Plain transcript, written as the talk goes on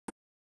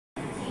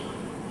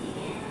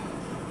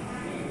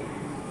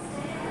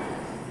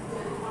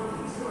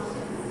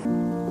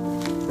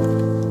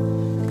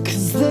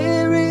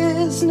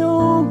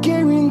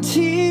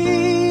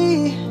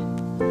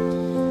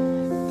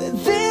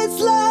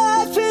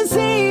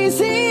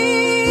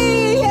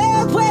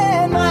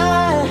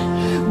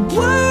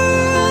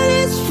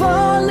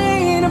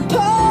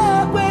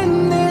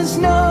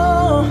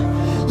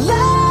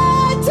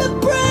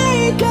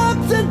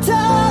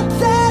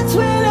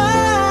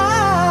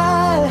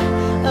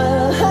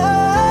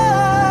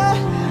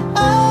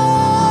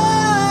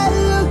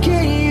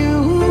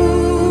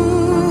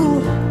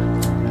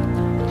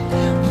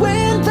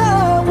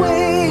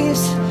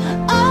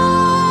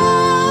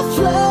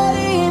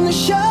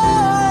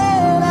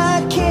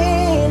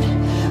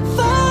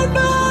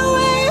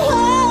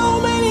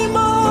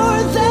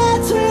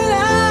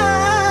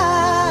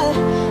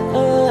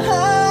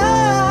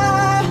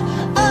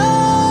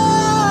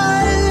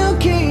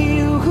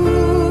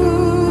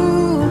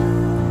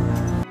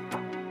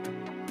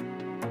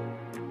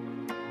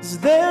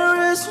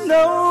There is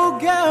no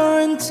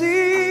guarantee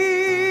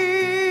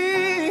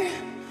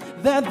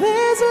that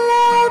this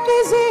life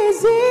is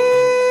easy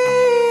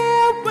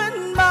when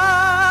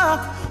my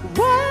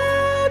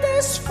world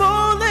is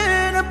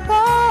falling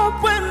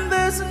apart, when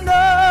there's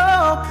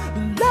no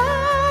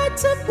light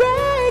to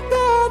break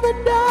all the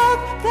dark.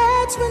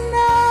 That's when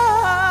I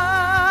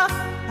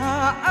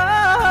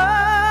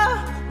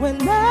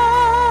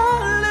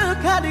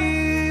look at you.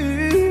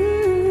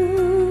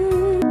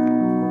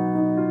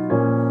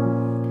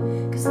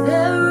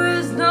 There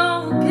is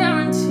no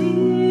guarantee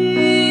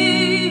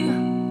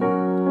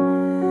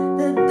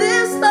that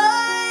this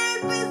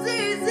life is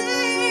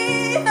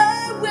easy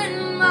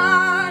when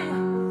my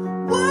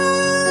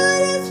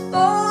world is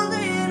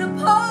falling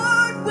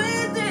apart,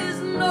 when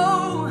there's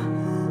no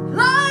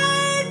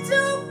light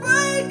to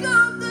break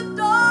up the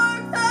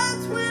dark.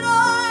 That's when I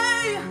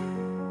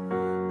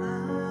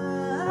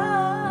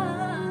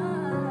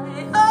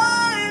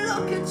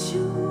look at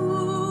you.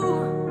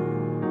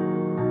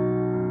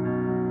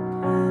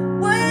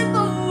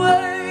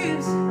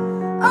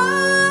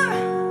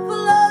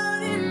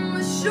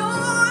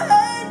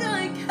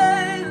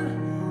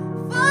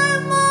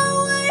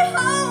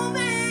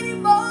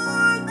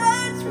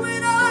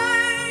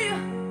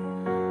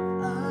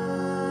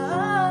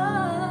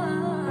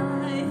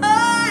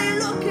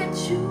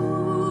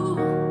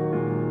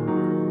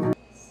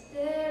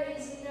 There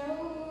is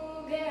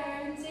no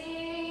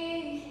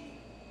guarantee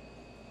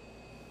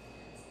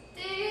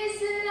that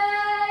this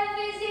life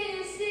is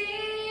easy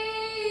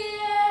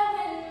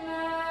when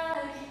my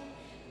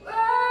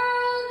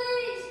world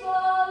is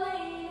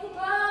falling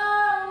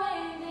apart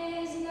and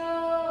there's no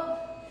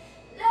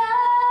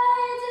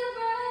light to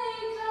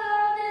break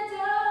up the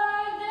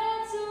dark.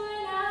 That's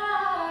when I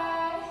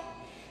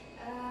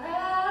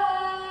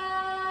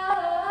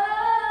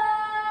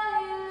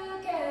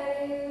look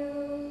at you.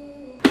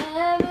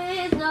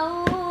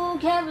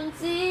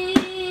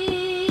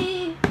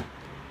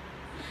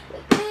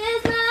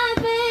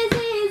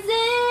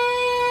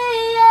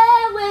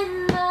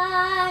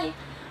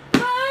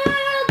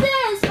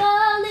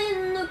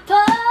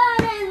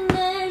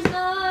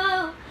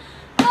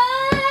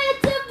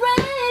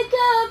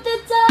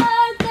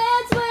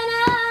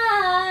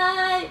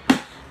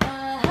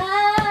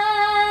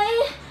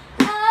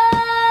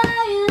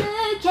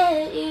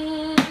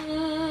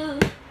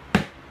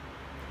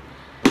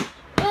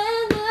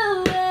 When the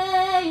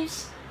waves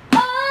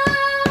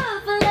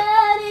are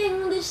flooding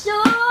the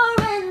shore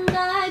and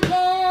I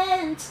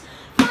can't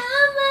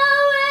find my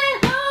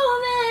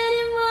home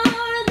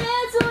anymore,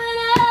 that's when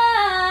I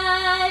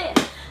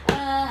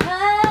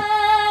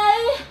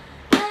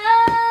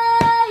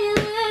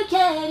look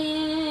at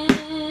you.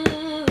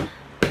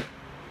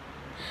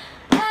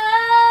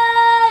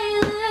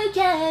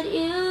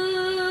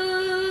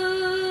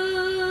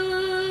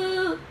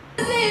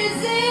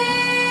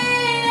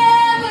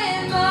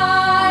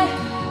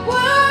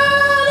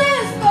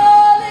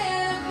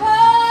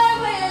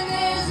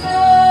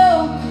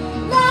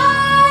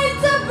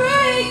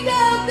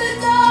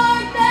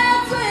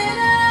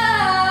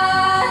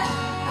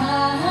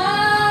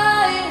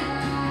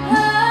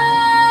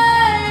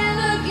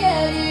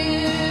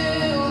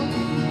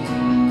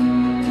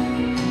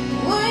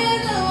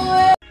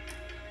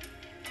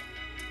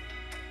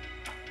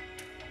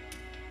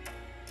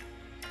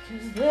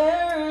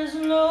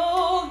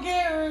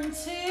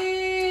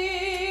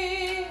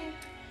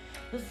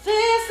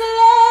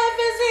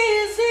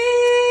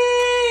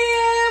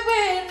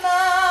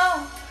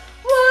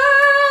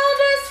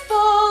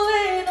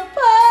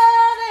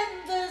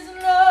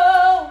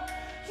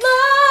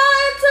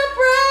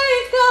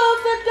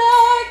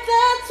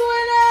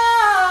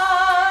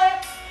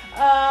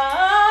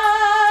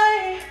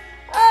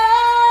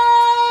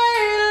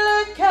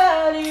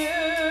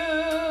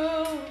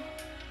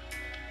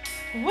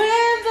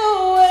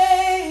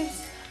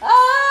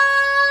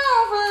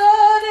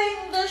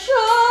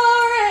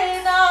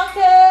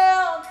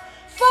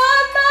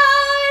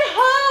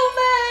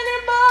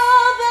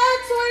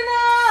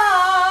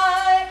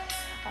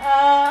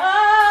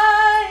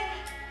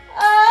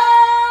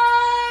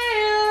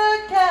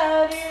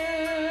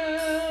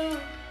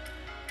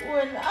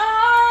 When I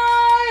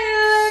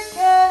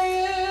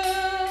look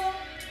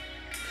at you.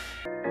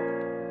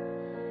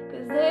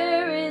 'Cause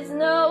there is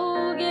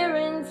no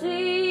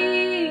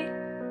guarantee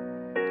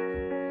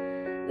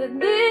that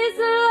this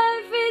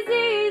life is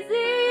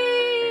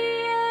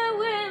easy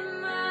when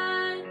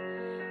my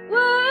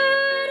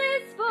world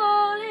is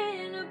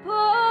falling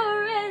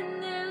apart and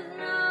there's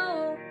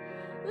no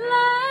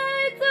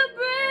light to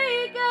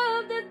break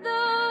up the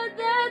thought.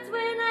 That's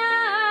when I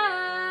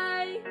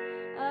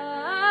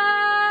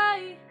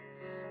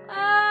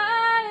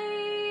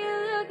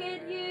look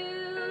at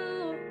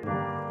you.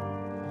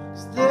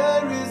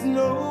 There is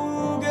no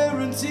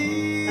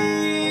guarantee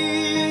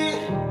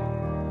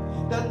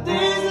that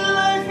this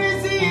life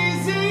is easy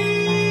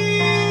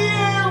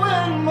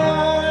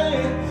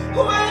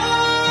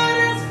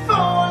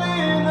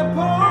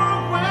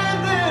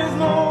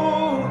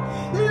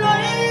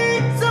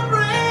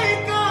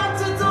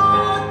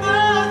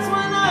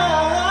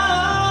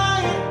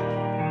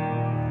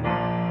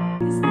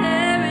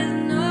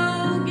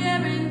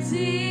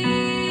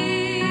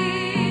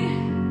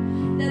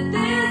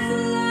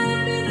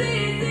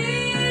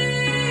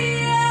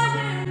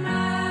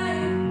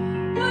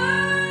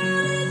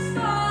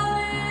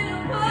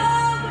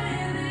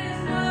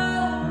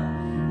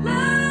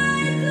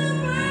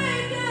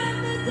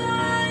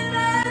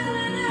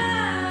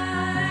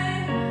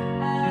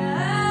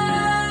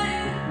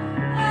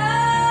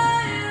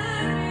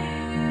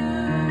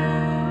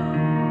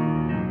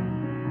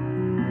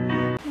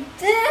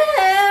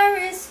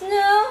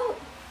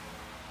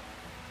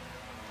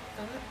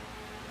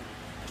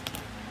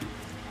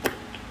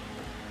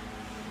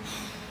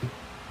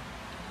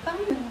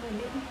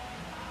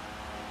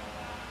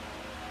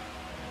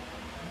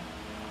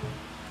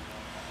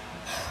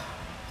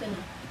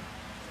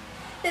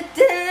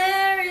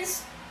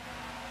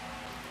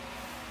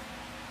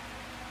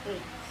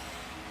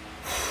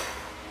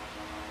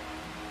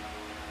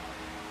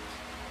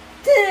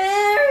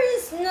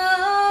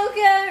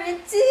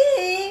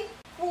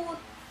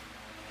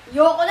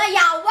Ayoko na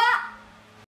yawa!